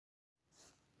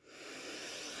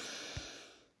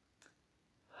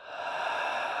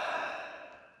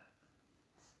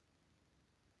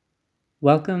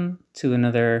Welcome to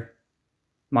another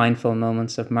Mindful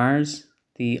Moments of Mars,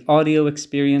 the audio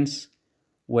experience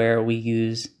where we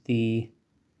use the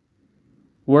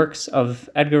works of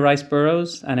Edgar Rice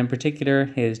Burroughs, and in particular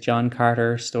his John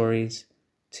Carter stories,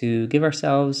 to give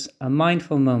ourselves a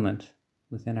mindful moment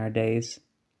within our day,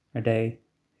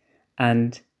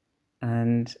 and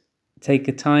take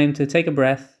a time to take a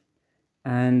breath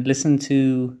and listen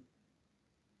to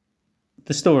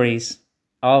the stories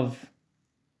of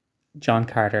John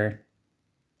Carter,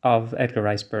 of Edgar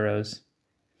Rice Burroughs,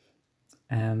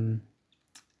 and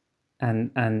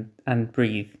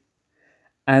breathe.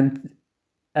 And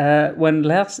when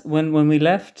we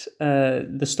left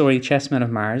the story Chessmen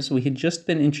of Mars, we had just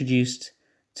been introduced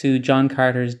to John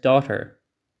Carter's daughter,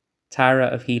 Tara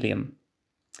of Helium,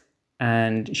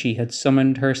 and she had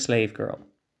summoned her slave girl.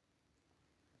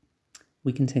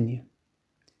 We continue.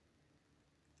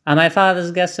 "Are my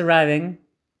father's guests arriving?"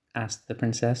 asked the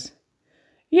princess.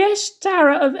 "Yes,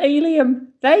 Tara of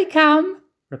Helium, they come,"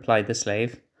 replied the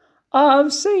slave.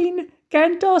 "I've seen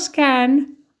Kantos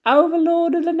Kan,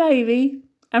 Overlord of the Navy,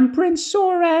 and Prince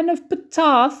Soran of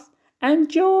Patath, and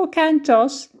Jor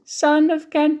Kantos, son of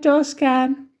Kantos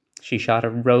Kan." She shot a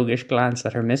roguish glance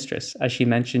at her mistress as she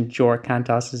mentioned Jor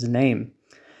Kantos's name.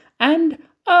 "And,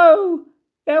 oh,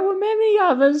 there were many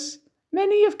others.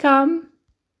 Many have come."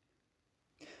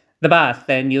 "The bath,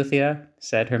 then, Euthia,"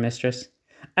 said her mistress.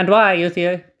 "And why,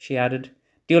 Euthia," she added,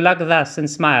 "do you look thus and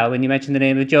smile when you mention the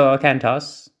name of Jor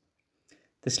Kantos?"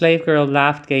 The slave girl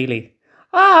laughed gaily.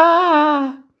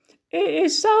 "Ah, it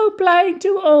is so plain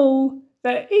to all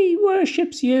that he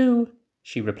worships you,"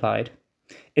 she replied.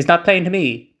 "Is not plain to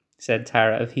me," said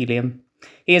Tara of Helium.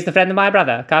 "He is the friend of my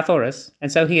brother, Carthoris,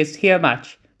 and so he is here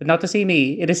much, but not to see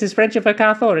me. It is his friendship for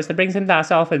Carthoris that brings him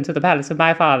thus often to the palace of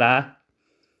my father."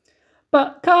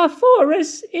 "But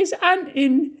Carthoris is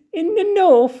hunting in the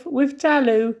north with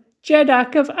Talu,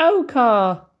 Jeddak of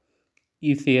Okar,"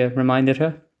 Euthia reminded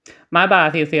her. "My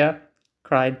bath, Euthia,"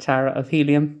 cried Tara of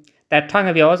Helium. "That tongue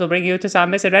of yours will bring you to some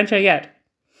misadventure yet."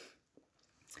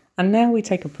 And now we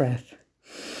take a breath.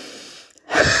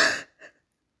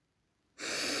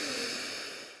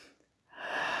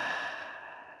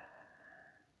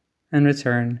 And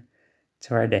return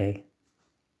to our day.